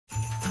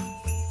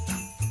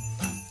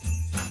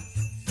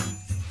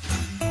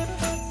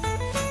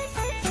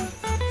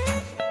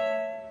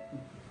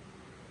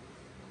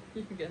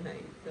gonna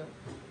eat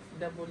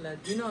the bulad.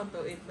 You know how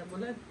to eat the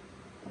bulad?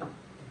 No.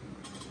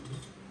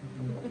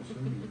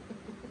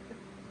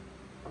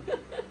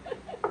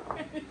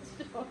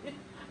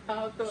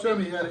 Show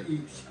me how to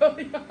eat. Show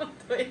me how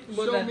to eat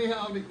bulad. Show me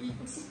how to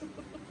eat.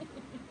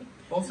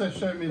 Also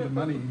show me the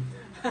money.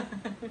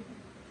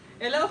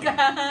 Hello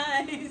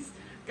guys!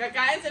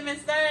 Kakain si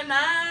Mr.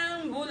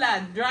 ng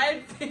bulad,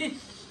 dried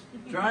fish.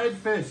 Dried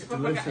fish,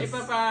 delicious.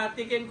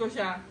 Ipapatikin ko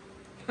siya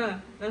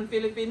ng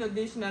Filipino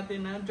dish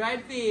natin na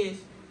dried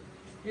fish.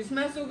 You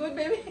smell so good,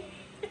 baby.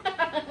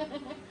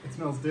 It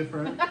smells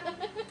different.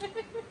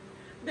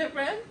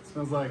 Different? It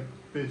smells like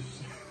fish.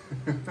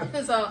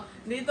 So,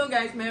 dito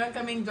guys, meron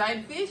kaming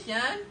dried fish,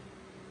 yan.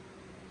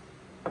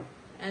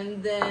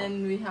 And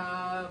then we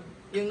have,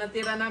 yung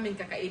natira namin,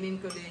 kakainin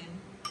ko din.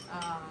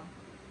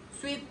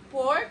 Sweet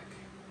pork,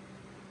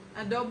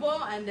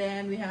 adobo, and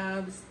then we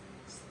have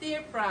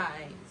stir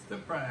fry. Stir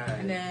fry.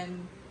 And then,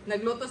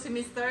 nagluto si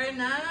Mr.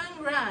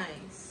 ng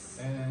rice.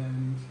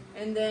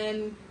 And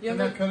then, yung...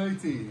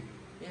 Pinakurat.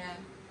 Yeah.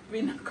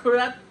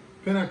 Pinakurat.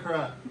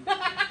 Pinakurat.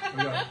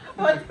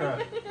 Pinakurat.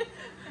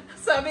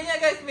 Sabi niya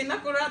guys,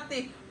 pinakurat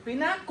eh.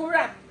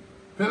 Pinakurat.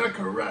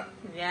 Pinakurat.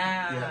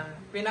 Yeah.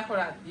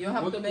 Pinakurat. You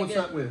have to make what's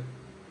that with?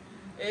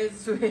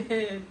 It's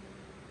with...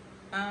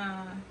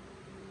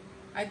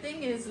 I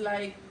think it's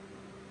like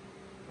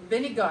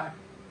vinegar.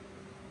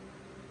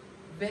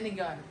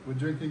 Vinegar. We're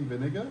drinking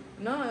vinegar?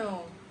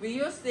 No. We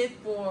used it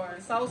for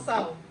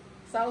sausaw.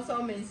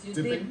 Sausaw means you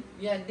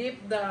dip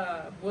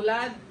the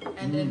bulad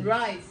and then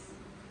rice.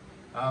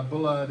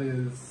 Bulad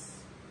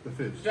is the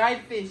fish.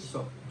 Dried fish.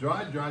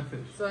 Dried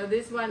fish. So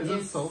this one is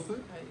it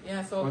salted?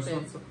 Yeah,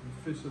 salted.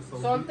 Fish is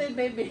salted. Salted,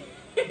 baby.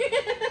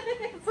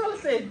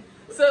 Salted.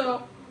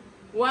 So,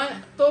 2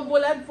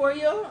 bulad for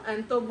you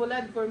and 2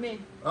 bulad for me.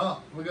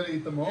 Oh, we're gonna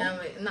eat them all?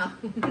 Yeah, no,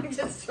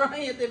 just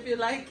try it if you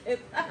like it.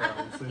 Yeah,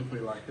 we'll see if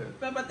we like it.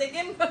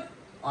 Papatikin.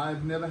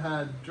 I've never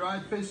had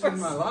dried fish in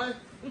my life.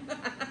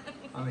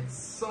 I'm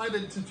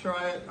excited to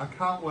try it. I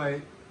can't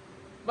wait.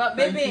 But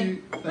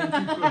baby, thank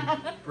you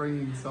for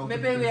bringing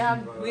salted baby,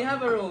 fish. we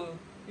have a rule.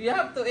 You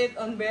have to eat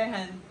on bare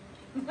hand.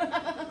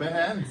 Bare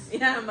hands?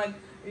 Yeah,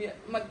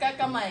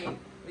 magkakamay.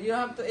 You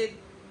have to eat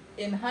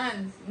in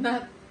hands,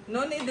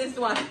 no need this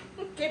one.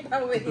 Keep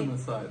away. Put them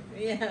aside.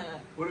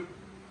 Yeah.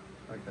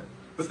 Okay.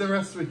 But the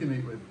rest we can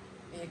eat with.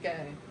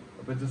 Okay.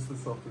 But just the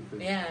salted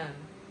fish. Yeah.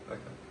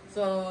 Okay.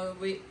 So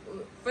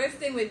first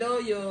thing we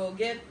do, you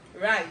get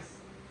rice.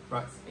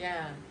 Rice.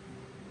 Yeah.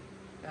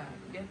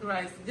 Get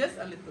rice, just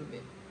a little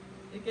bit.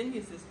 You can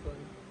use this spoon.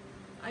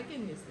 I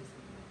can use this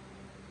one.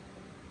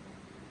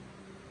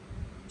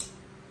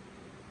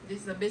 This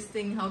is the best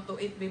thing how to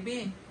eat,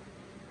 baby.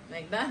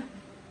 Like that.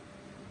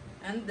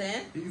 And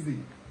then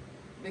easy.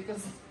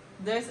 Because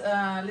there's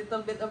a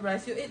little bit of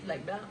rice, you eat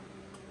like that.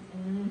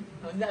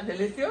 Isn't that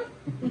delicious?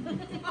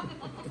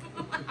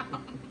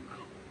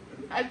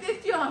 I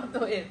think you have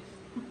to eat.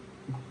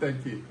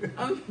 Thank you.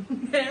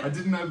 Then, I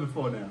didn't know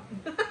before now.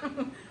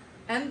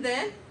 And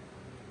then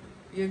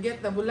you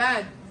get the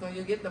bulad. So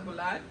you get the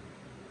bulad.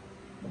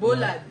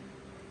 Bulad.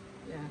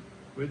 Yeah.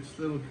 Which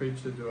little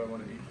creature do I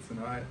want to eat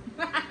tonight?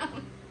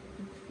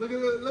 Look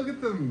at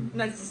them.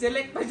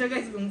 Nag-select pa siya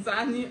guys kung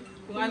saan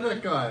Look at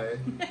that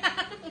guy.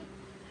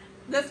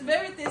 That's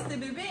very tasty,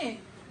 baby.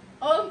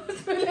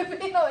 Almost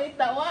Filipino eat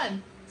that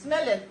one.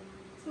 Smell it.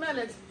 Smell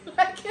it.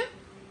 Like it?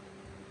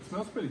 It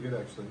smells pretty good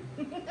actually.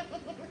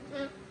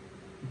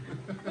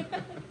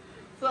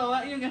 So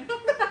what you gonna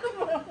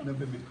No,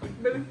 baby.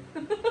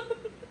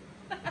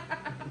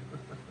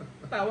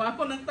 Tawa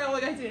ako ng tawa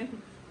guys.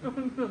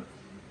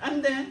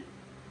 And then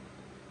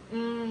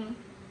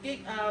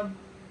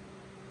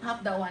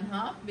half that one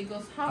half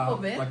because half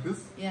of it. Like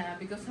this? Yeah,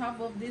 because half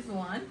of this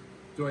one.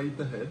 Do I eat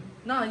the head?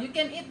 No, you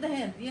can eat the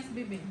head. Yes,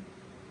 baby.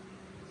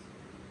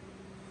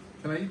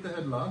 Can I eat the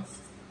head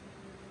last?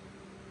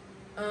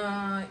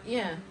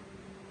 Yeah.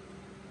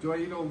 Do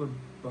I eat all the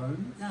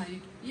bones? No,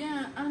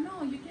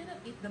 no, you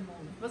cannot eat the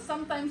bones. But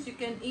sometimes you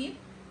can eat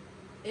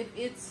if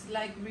it's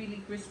like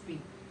really crispy.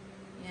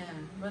 Yeah,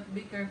 but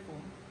be careful.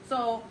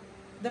 So,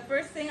 the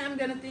first thing I'm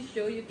gonna teach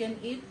you, you can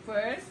eat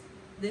first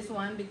this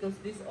one because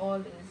this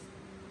all is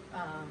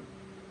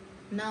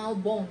now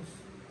bones.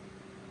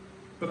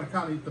 But I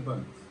can't eat the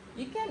bones.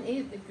 You can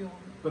eat if you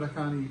want. But I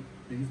can't eat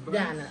these bones?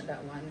 Yeah, not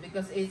that one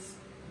because it's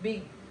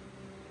big.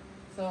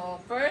 So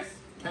first...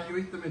 Can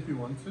you eat them if you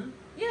want to?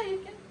 Yeah,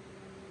 you can.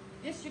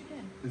 Yes, you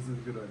can. This is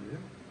a good idea.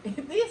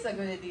 It is a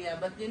good idea,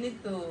 but you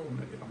need to...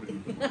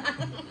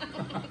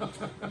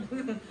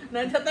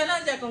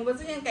 Nagtatanong siya kung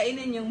gusto niyang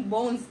kainin yung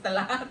bones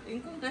lahat.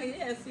 Yung kung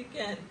yes, you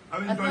can.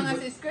 As long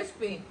as it's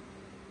crispy.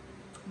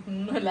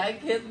 I like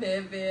it,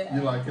 baby.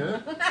 You like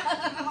it?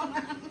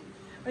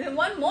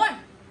 One more.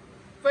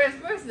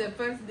 First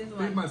this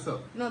one. Eat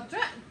myself. No,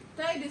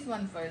 try this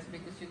one first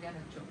because you're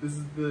gonna choke.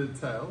 This is the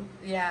tail?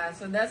 Yeah,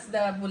 so that's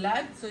the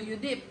bulad. So you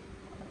dip.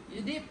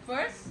 You dip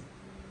first.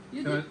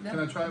 Can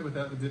I try it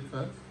without the dip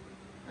first?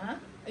 Huh?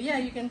 Yeah,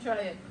 you can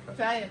try it. Okay.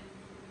 Try it.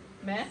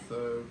 Meh?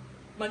 So...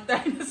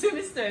 Mag-try na si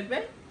Mr.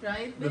 Ben.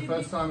 Try it, baby. The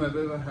first time I've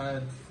ever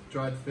had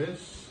dried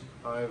fish.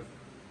 I've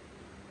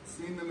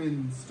seen them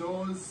in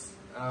stores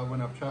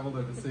when I've travelled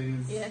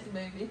overseas. Yes,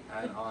 baby.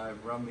 And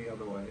I've run the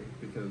other way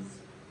because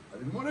I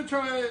didn't want to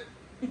try it.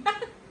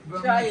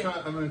 But Try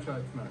I'm going to try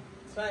it tonight.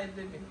 Try it,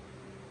 baby.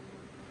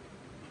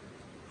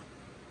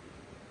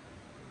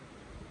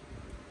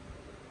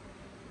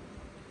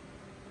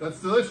 That's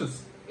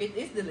delicious. It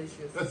is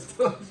delicious. That's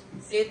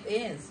delicious. It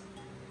is.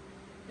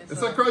 It's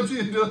so crunchy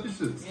and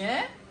delicious.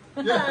 Yeah?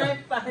 Yeah.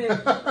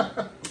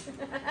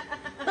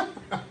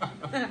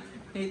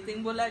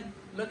 Eating bulad.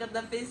 Look at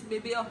the face,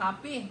 baby. Oh,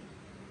 happy.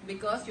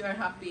 Because you are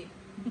happy.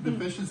 The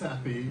fish is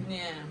happy.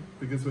 Yeah.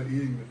 Because we're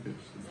eating the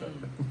fish.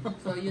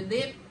 So you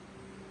dip.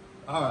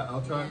 Alright,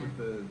 I'll try it with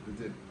the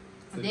dip.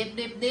 See?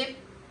 Dip.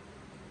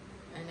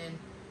 And then...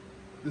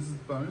 This is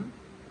bone.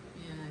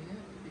 Yeah,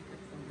 be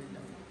careful with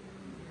that.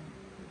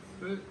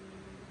 But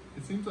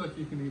it seems like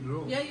you can eat it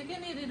all. Yeah, you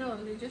can eat it all.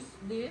 You just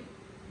dip.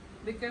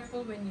 Be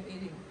careful when you're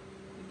eating.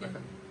 You can.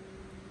 Okay.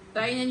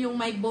 Try yan yung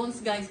may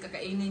bones, guys.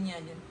 Kakainin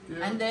yan.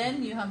 Yeah. And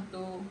then you have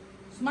to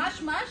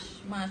smash.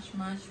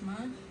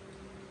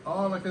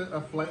 Oh, like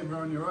a flavor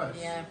on your rice.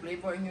 Yeah,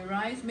 flavor in your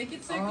rice. Make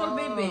it circle,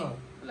 baby.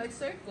 Like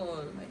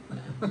circle. Like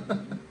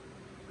that.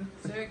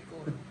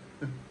 Circle.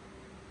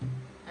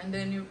 And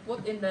then you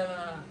put in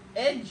the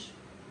edge.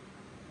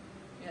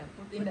 Yeah,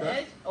 put in the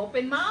edge.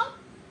 Open mouth.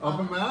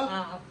 Open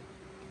mouth?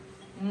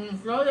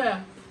 Slowly.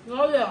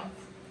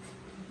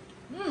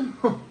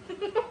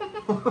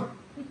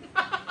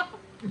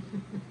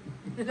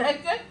 You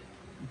like it?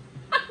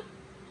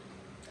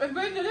 It's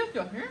very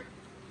delicious, yeah?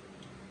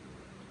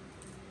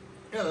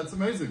 Yeah, that's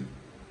amazing.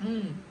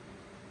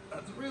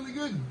 That's really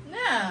good.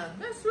 Yeah,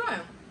 that's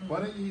right. Why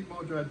don't you eat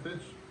more dried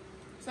fish?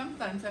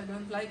 Sometimes I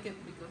don't like it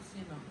because,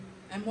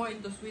 I'm more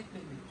into sweet,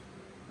 baby.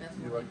 That's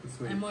You why. like the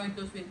sweet? I'm more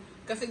into sweet.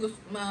 Kasi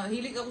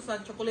mahilig ako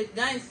sa chocolate,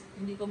 guys.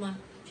 Hindi ko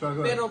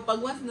Chocolate. Pero pag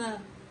once na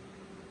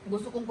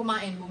gusto kong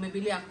kumain,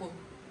 bumibili ako.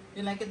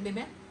 You like it,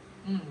 baby?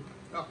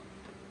 Oh.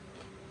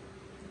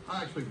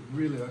 I actually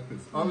really like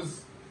this. I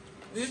was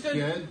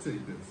scared to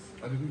eat this.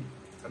 I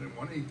didn't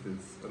want to eat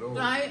this at all.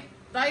 Try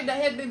the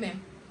head, baby.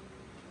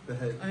 The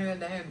head. Oh, yeah,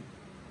 the head.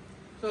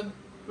 So,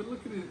 But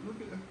look at it.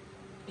 Look at it.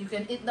 you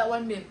can eat that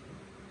one, babe.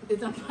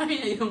 It's on fire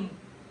yung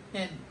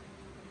head.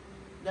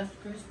 That's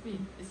crispy.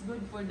 It's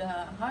good for the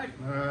heart.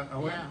 I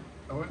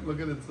won't look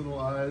at its little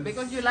eyes.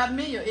 Because you love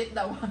me, you eat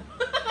that one.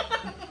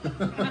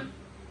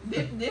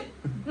 Dip.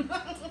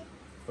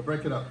 I'll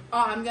break it up.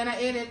 Oh, I'm gonna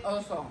eat it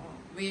also.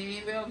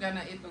 We will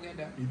gonna eat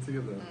together. Eat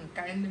together.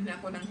 Kain din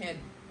ako ng head.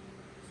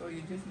 So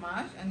you just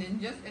mash and then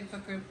just extra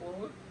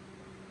careful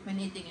when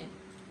eating it.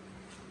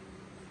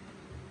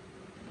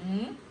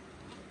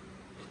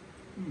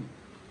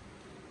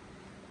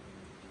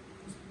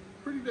 It's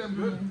pretty damn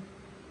good.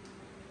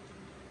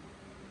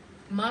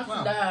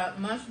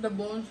 Mash the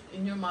bones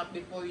in your mouth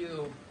before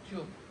you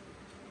chew.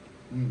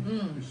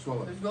 You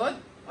swallow. It's good?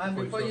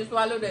 Before you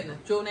swallow then.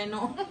 Chew na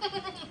no.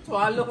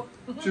 Swallow.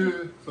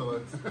 Chew.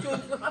 Swallow.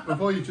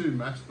 Before you chew,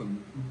 mash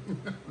them.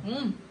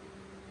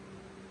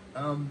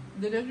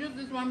 Delicious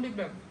this one, big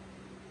bag.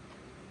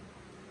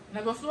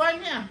 Nagustuhan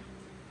niya.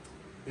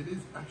 It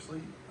is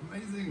actually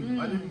amazing.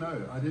 I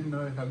didn't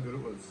know how good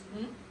it was.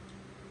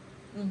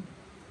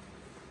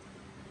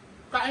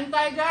 Kain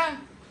tayo dyan.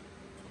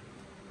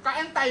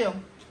 Kain tayo.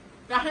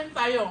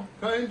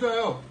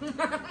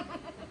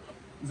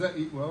 Is that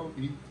eat well?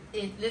 Eat.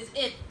 Eat. Let's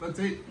eat. Let's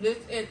eat.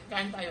 Let's eat.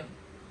 Kain tayo.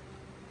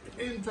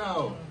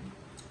 Intel.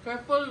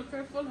 Careful,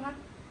 ha?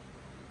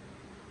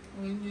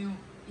 When you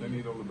Don't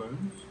eat all the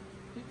bones.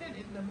 You can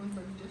eat the bone,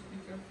 but just be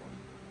careful.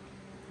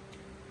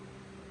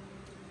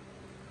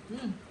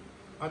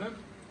 I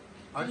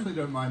actually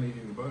don't mind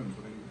eating the bones.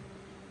 I mean,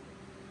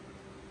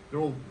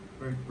 they're all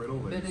very brittle.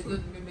 Very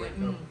good, baby.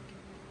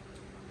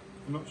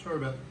 I'm not sure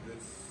about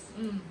this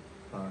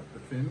part, the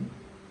fin.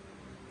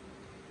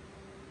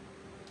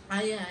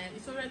 Yeah,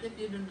 it's alright if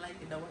you don't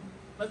like it, that one.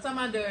 But some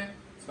Like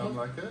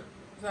it.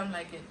 Some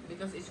like it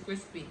because it's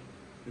crispy.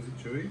 Is it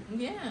chewy?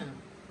 Yeah,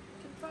 you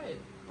can try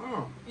it.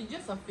 Oh. It's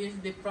just a fish,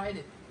 they fried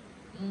it.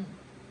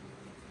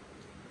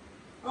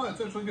 Oh,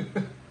 it's actually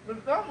good.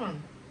 It's that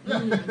one.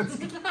 Yeah, it's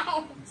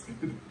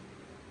good.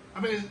 I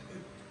mean,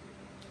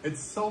 it's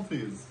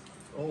salty as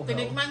all hell.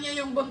 Tinikman niya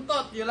yung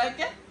buntot. You like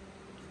it?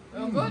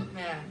 Oh, good?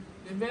 Yeah,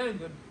 it's very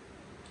good.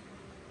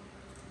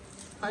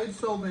 Paige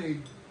told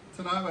me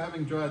tonight we're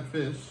having dried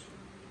fish.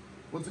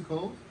 What's it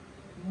called?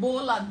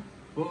 BULAD.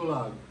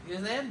 BULAD. You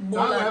said Tonight we're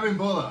BULAD. having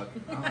BULAD.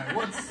 I'm like,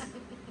 what's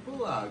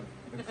BULAD?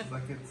 It's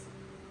like it's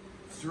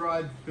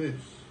dried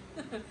fish.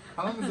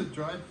 How long is it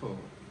dried for?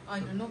 I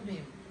don't know,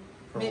 babe.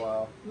 For a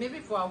while. Maybe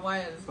for a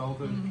while.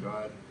 Salted,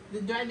 dried. They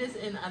dry this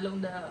in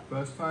along the...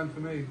 First time for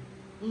me.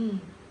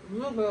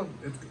 Real good.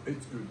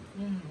 It's good.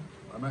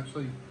 I'm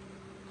actually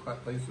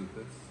quite pleased with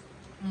this.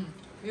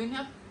 You're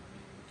not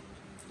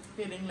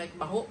feeling like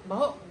baho.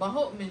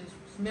 Baho means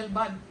smell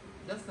bad.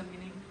 That's the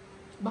meaning.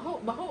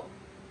 Baho.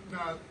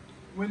 Now,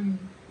 when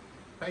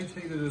Paige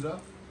heated it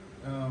up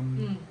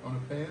on a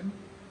pan,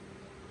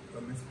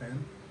 on this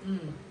pan,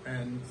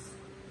 and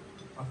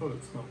I thought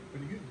it smelled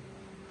pretty good.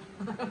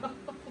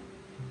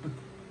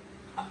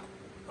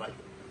 Like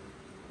it.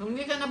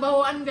 Hindi ka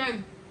nabahuan,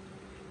 guys.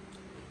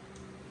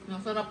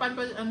 Sarapan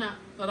pa,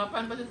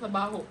 sarapan pa siya sa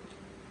baho.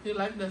 You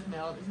like the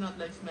smell? It's not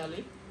like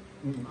smelly.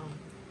 Mm.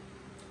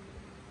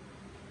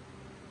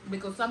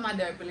 Because some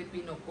other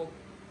Filipino cook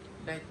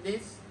like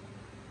this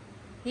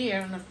here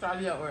in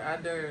Australia or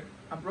other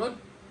abroad,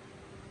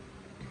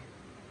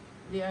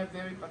 they are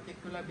very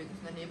particular because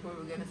the neighbor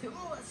will gonna say,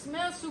 oh, it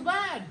smells so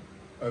bad.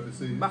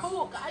 Overseas.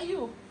 Baho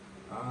kayo.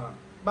 Ah.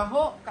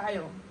 Baho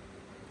kayo.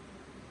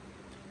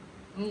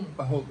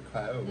 Baho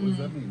kayo. What does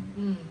that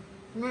mean?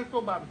 Smells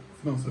so bad.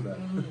 Smells so bad.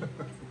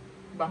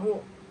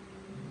 Baho.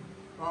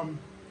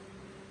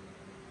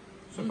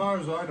 So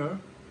far as I know,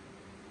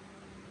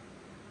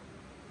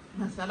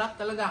 Masarap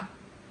talaga.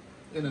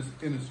 in The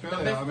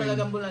Australia, best I mean,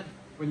 talagang bulad.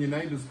 when your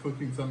neighbour's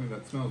cooking something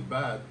that smells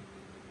bad,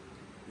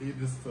 you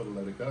just sort of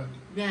let it go.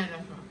 Yeah,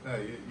 that's right. No,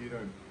 you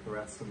don't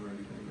harass them or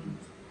anything.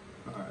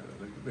 Alright,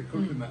 they're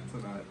cooking that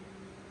tonight.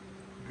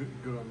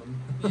 Good on them.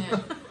 Yeah.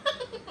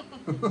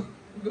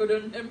 Good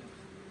on them.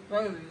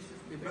 Very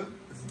delicious, baby. But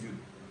it's good.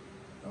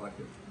 I like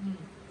it.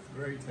 It's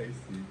very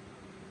tasty.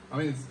 I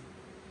mean,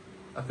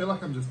 I feel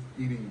like I'm just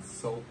eating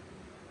salt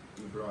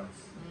with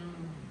rice.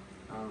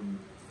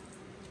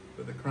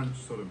 But the crunch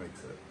sort of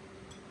makes it,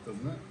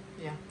 doesn't it?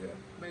 Yeah. Yeah.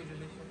 Very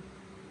delicious.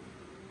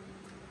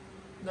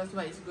 That's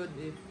why it's good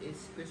if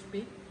it's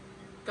crispy.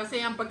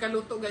 Kasi ang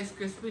pagkaluto, guys,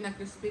 crispy na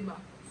crispy ba?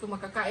 So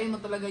makakain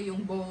mo talaga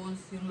yung bones,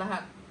 yung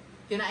lahat.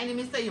 Kinain ni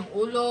Mister yung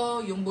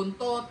ulo, yung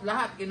buntot,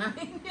 lahat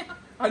kinain niya.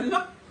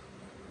 Hala!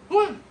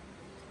 Huy!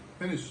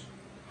 Finish.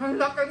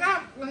 Hala ka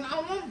nga! Ang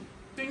amon!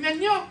 Tingnan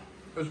nyo!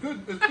 It's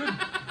good. It's good.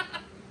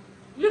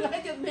 You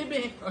like it,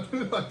 baby? I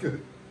do like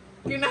it.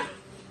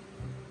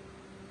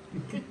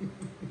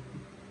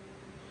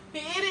 He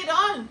ate it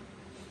all!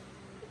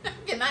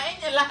 Kinain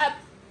niya lahat.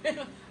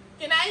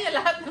 Kinain niya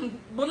lahat ng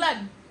bulad.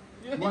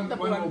 You eat the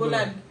One more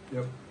bulad.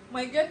 Yep.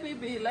 My God,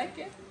 baby, you like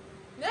it?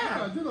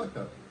 Yeah, I Yeah. do like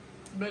that.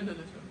 Very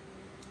delicious.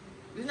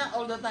 It's not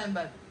all the time,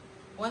 but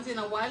once in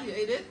a while you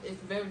eat it,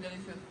 it's very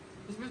delicious.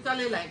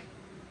 Especially like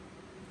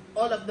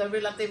all of the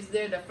relatives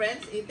there, the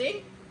friends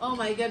eating. Oh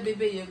my God,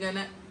 baby, you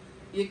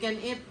can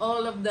eat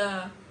all of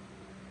the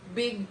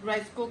big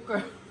rice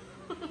cooker.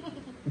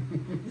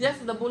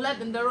 Just the bulad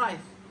and the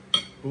rice.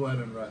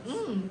 Bulad and rice.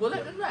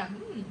 Bulad and rice.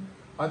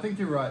 I think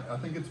you're right. I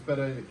think it's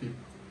better if you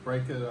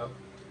break it up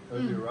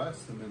over your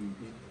rice and then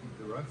eat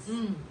the rice.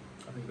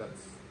 I think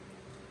that's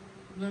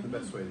the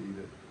best way to eat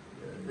it.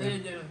 Very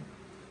good.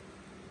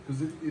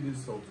 Because it is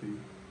salty.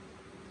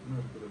 I'm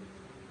gonna put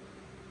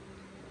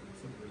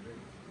something to drink.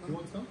 Do you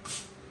want some?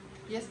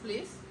 Yes,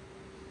 please.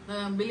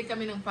 Bili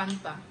kami ng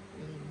Fanta.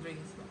 Yung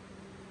drinks ba.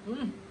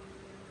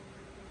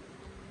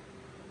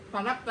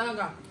 Sarap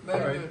talaga.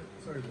 Very good.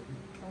 Sorry, baby.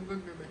 Oh,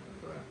 good, baby.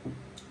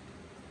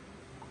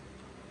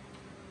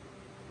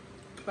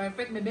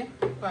 Perfect, baby.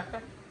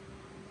 Perfect.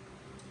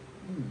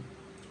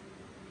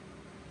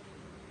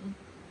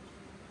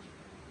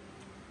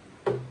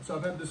 So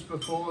I've had this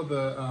before,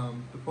 the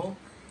pork.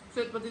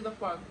 Sweet potato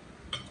pork.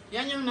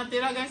 Yan yung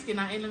natira, guys.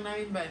 Kinain lang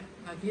namin ba?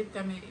 Nag-heat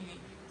kami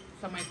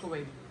sa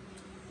microwave.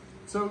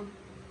 So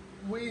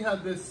we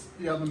had this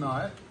the other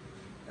night,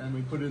 and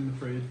we put it in the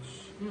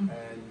fridge,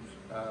 and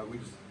we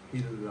just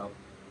heated it up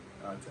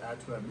to add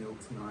to our meal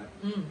tonight.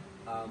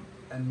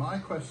 And my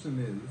question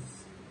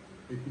is,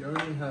 if you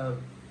only have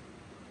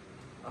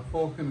a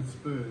fork and a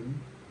spoon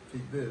to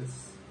eat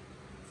this,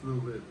 it's a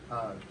little bit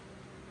hard.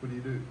 What do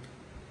you do?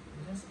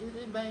 Just eat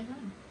it by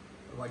hand.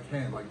 Like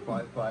hand, like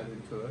bite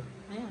into it.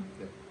 Yeah.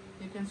 Yeah.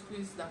 You can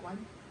squeeze that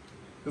one.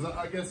 Because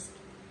I guess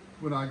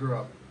when I grew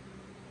up,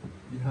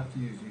 you have to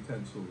use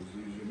utensils,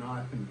 use your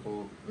knife and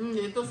fork.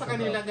 Dito sa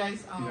kanila,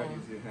 guys, You don't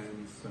use your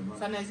hands so much.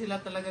 sanay sila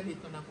talaga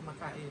dito na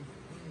kumakain.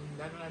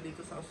 Lalo na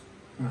dito sa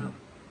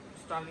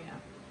Australia.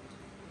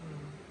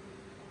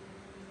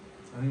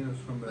 I think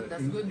that's from the But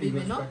that's good,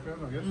 baby, English no?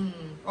 background, I guess.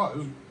 Oh, it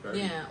was very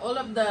Yeah, all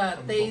of the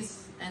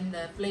taste and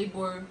the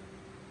flavor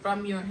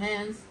from your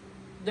hands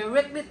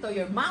directly to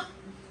your mouth.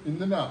 in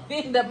the mouth.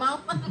 In the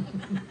mouth.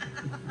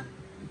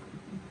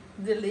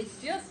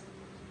 Delicious.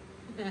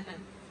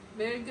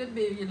 Very good,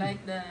 baby. You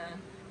like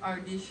our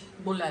dish,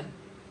 bulad.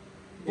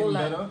 Even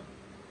better,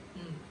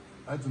 Mm.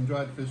 I had some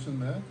dried fish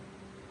in there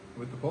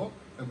with the pork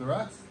and the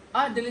rice.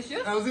 Ah,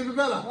 delicious. That was even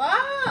better.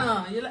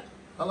 Wow, you like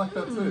I like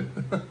that too.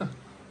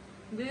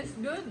 this?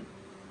 Good.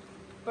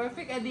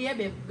 Perfect idea,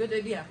 babe. Good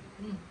idea.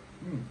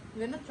 I'm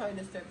gonna try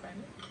the stir fry.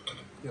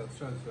 Yeah, let's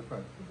try this stir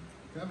fry.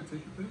 Can I have a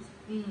tissue, please?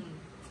 Here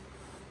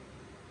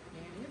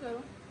you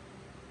go.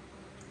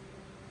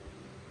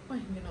 Ay,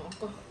 ginoo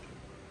ko.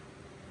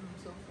 I'm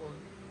so full.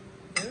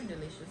 Very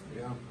delicious.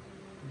 Babe. Yeah,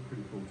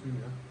 pretty cool too,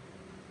 yeah.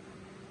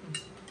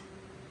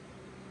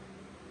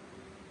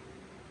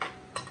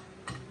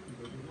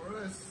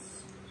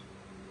 Rice.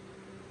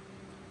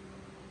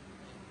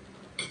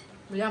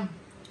 Yum.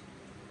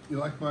 You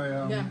like my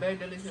Yeah, very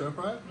delicious. stir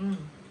fry?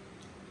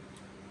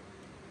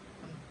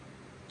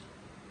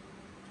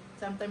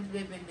 Sometimes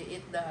when they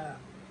eat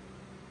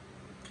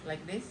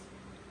like this,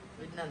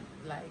 with not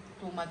like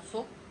too much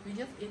soup, We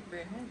just eat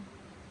bare hand.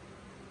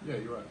 Yeah,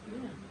 you're right.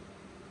 Yeah.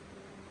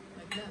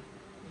 Like that.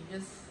 You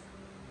just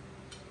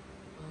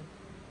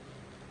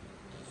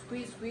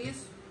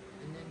squeeze,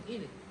 and then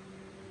eat it.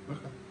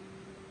 Okay.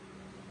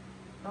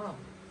 Oh.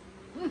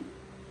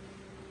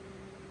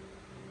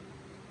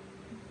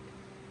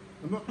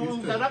 I'm not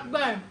used to it. Sarap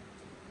ba?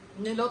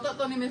 Niloto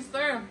to ni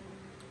Mr.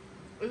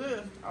 Is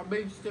it a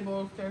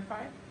vegetable stir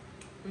fry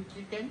with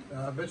chicken?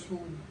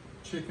 Vegetable,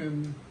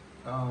 chicken,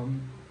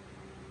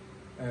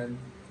 and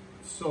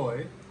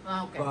soy.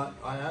 Ah, okay. But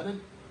I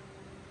added,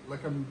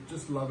 like, I'm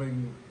just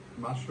loving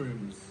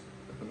mushrooms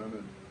at the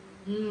moment.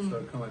 So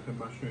kind of like a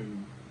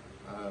mushroom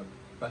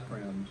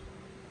background.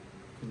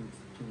 Can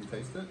you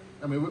taste it?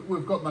 I mean,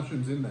 we've got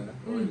mushrooms in there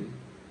already,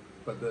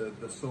 but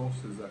the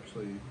sauce is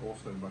actually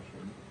also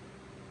mushroom.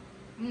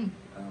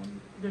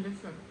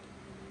 Delicious.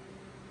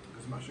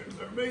 Because mushrooms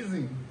are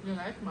amazing. You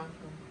like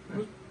mushroom?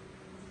 Yeah.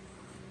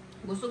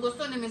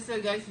 Gusto ni Mr.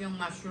 guys yung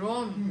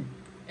mushroom.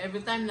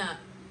 Every time na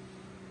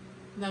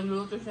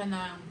nagluluto siya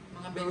ng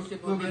mga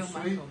vegetable Little bit yung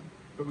sweet, mushroom.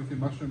 but with your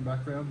mushroom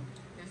background.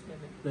 Yes,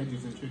 baby.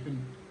 Veggies and chicken,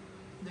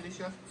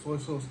 Delicious. soy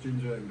sauce,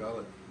 ginger, and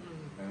garlic,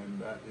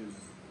 and that is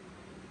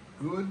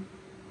good.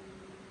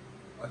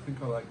 I think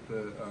I like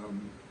the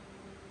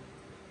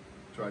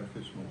dried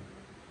fish more.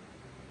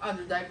 Ah,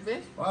 the dried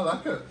fish? I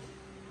like it.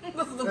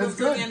 Gusto It's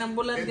good. niya ng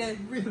bulad, guys.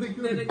 It's really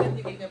good. Very good,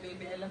 Kika,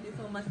 baby. I love you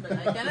so much, but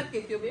I cannot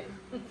kiss you, babe.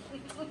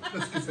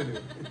 Let's kiss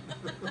anyway.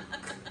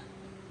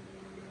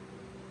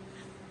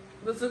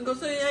 Gusto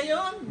niya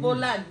yun?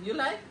 Bulad. You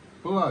like?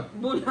 Bulad.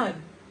 Bulad.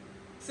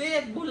 Say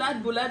it.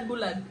 Bulad. Bulad,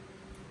 blood.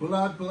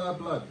 Blood?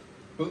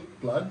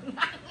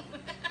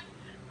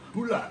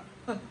 Bulad.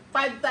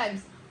 5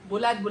 times.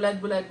 Bulad. Blood.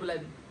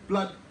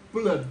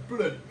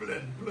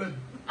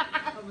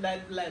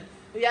 Blood.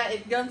 Yeah,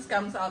 it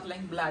comes out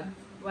like blood.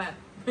 What?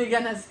 We're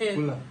gonna say it.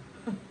 Bulad.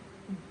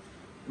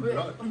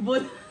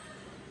 Bulad.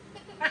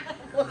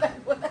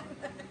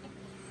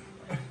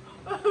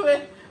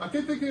 Bulad. I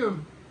keep thinking of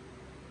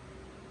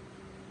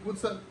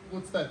what's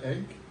that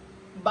egg?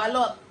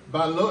 Balot.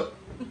 Balot.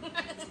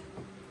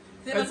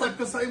 It's like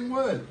the same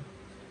word.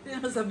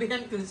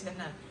 Sinasabihan ko siya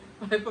na,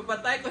 may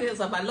papatay ko siya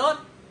sa balot.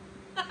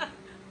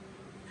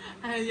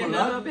 Ay, yun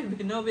na,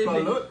 baby. No, baby.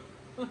 Balot.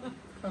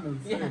 Kind of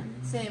same. Yeah,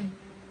 same.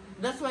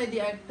 That's why they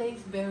are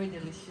taste very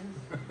delicious.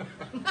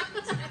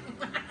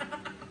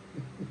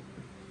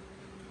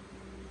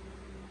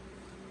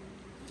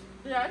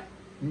 Yeah.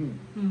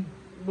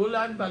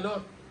 Bulad,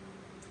 balot.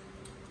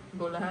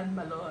 Bulad,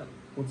 balot.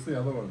 What's the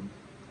other one?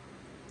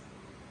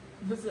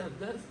 This.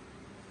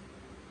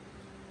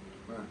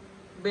 Ah.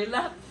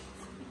 Belat.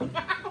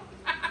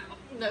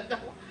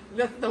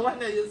 That's the one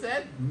that you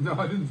said? No,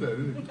 I didn't say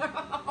anything.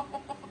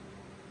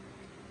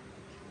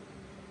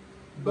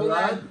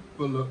 Bulad.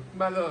 Bulad.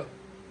 Balot.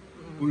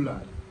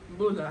 Bulad.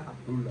 Bulad.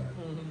 Bulad.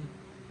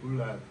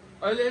 Bulad.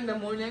 Early in the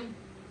morning,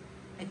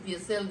 if you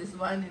sell this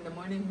one in the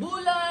morning,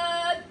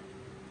 Bulad!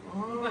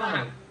 Oh,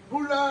 Oh,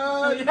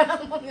 Bulad. yeah.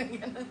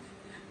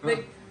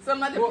 Like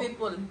some other Well,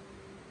 people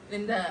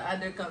in the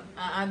other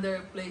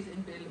place in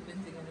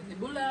Philippines, they're gonna say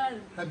Bulad.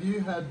 Have you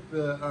had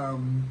the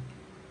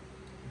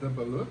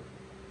balut?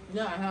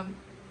 Yeah, I have.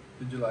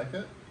 Did you like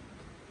it?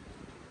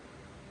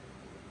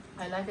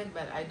 I like it,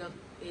 but I don't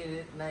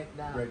eat it like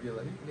the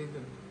Regularly?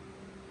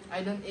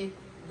 I don't eat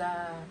the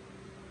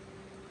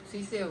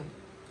sisiw,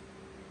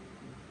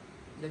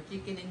 the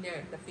chicken in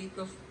there, the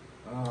fetus.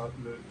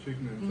 The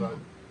chicken inside.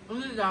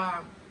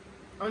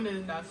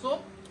 Only the soup,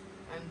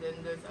 and then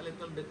there's a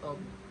little bit of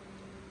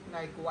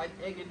like white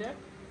egg in there.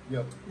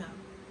 Yep. Yeah,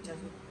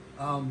 that's it.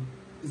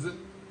 Is it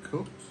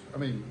cooked? I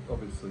mean,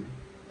 obviously.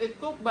 It's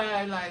cooked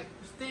by like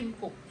steam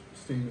cook.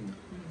 Steaming.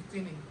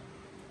 Steaming.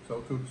 So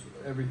it cooks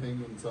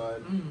everything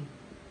inside.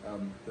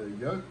 The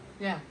yolk,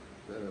 Yeah.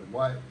 the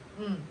white,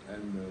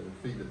 and the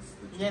fetus,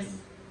 the chicken. Yes.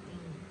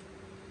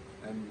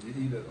 And you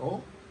eat it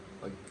all?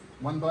 Like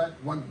one bite,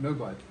 no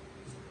bite.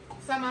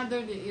 Some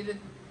other they eat it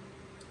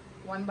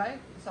one bite.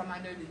 Some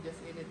other they just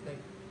eat it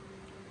like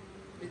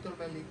little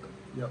by little.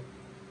 Yep.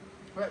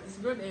 But it's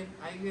good if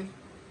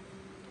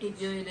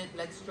if you eat it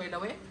like straight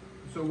away.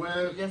 So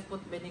You just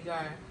put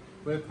vinegar.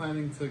 we're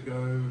planning to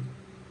go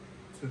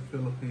to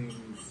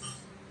Philippines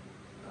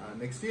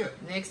next year.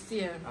 Next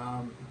year.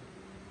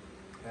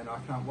 And I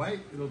can't wait.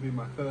 It'll be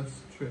my first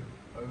trip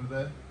over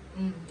there.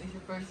 It's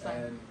your first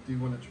time. And do you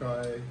want to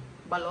try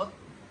Balot.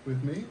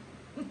 with me?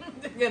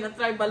 You're gonna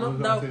try balot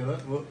Or daw. did I say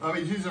that? Well, I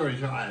mean, she's already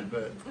tried,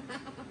 but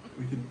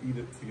we can eat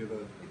it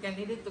together. You can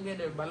eat it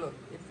together, balot,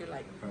 if you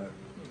like.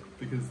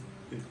 Because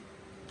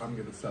I'm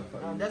going to suffer.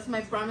 That's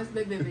my promise,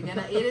 baby. We're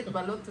gonna eat it,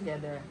 balot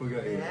together. We're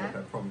going to eat Yeah? it,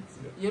 I promise.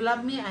 Yeah. You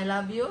love me, I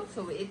love you,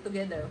 so we eat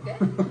together, okay?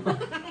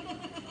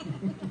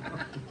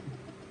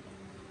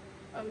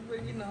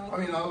 I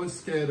mean, I was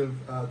scared of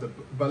the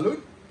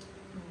balut.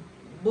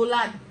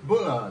 Bulad.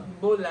 Bulad.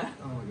 Bulad.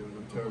 Oh my god,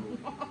 I'm terrible.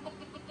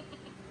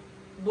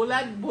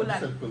 Bulad. I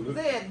said balut.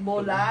 Say it.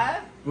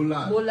 Bulad.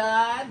 Bulad.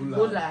 Bulad. Bulad.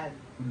 Bulad.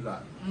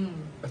 Bulad.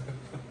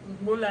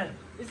 Bulad.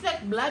 It's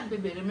like blood,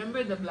 baby.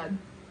 Remember the blood?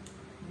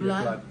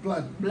 Blood.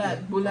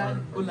 Bulad.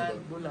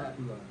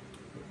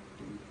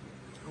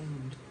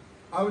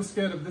 I was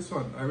scared of this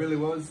one. I really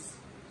was.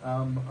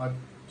 I've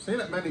seen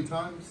it many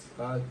times.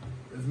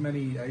 There's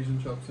many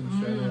Asian shops in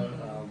Australia.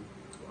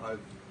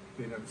 I've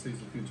been overseas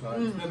a few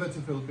times. Never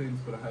to Philippines,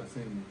 but I have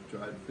seen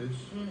dried fish.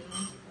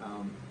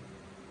 And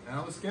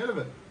I was scared of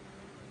it.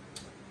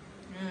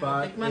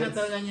 But it's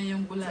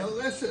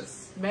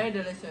delicious. Very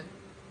delicious.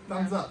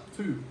 Thumbs up,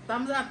 2.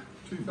 Thumbs up.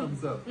 2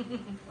 thumbs up.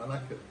 I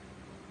like it.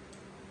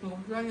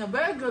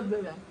 Very good.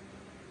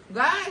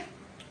 Guys,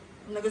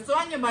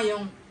 nagustuhan nyo ba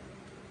yung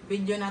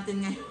video natin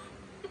ngayon?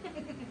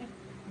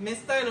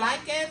 Mr.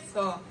 Like it.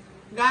 So,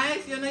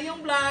 guys, yun na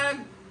yung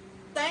vlog.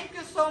 Thank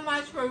you so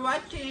much for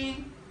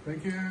watching.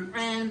 Thank you.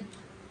 And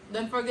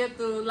don't forget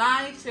to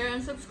like, share,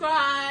 and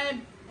subscribe.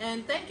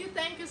 And thank you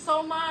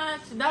so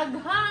much.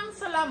 Daghang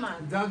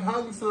salamat.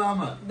 Daghang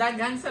salamat.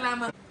 Daghang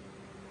salamat.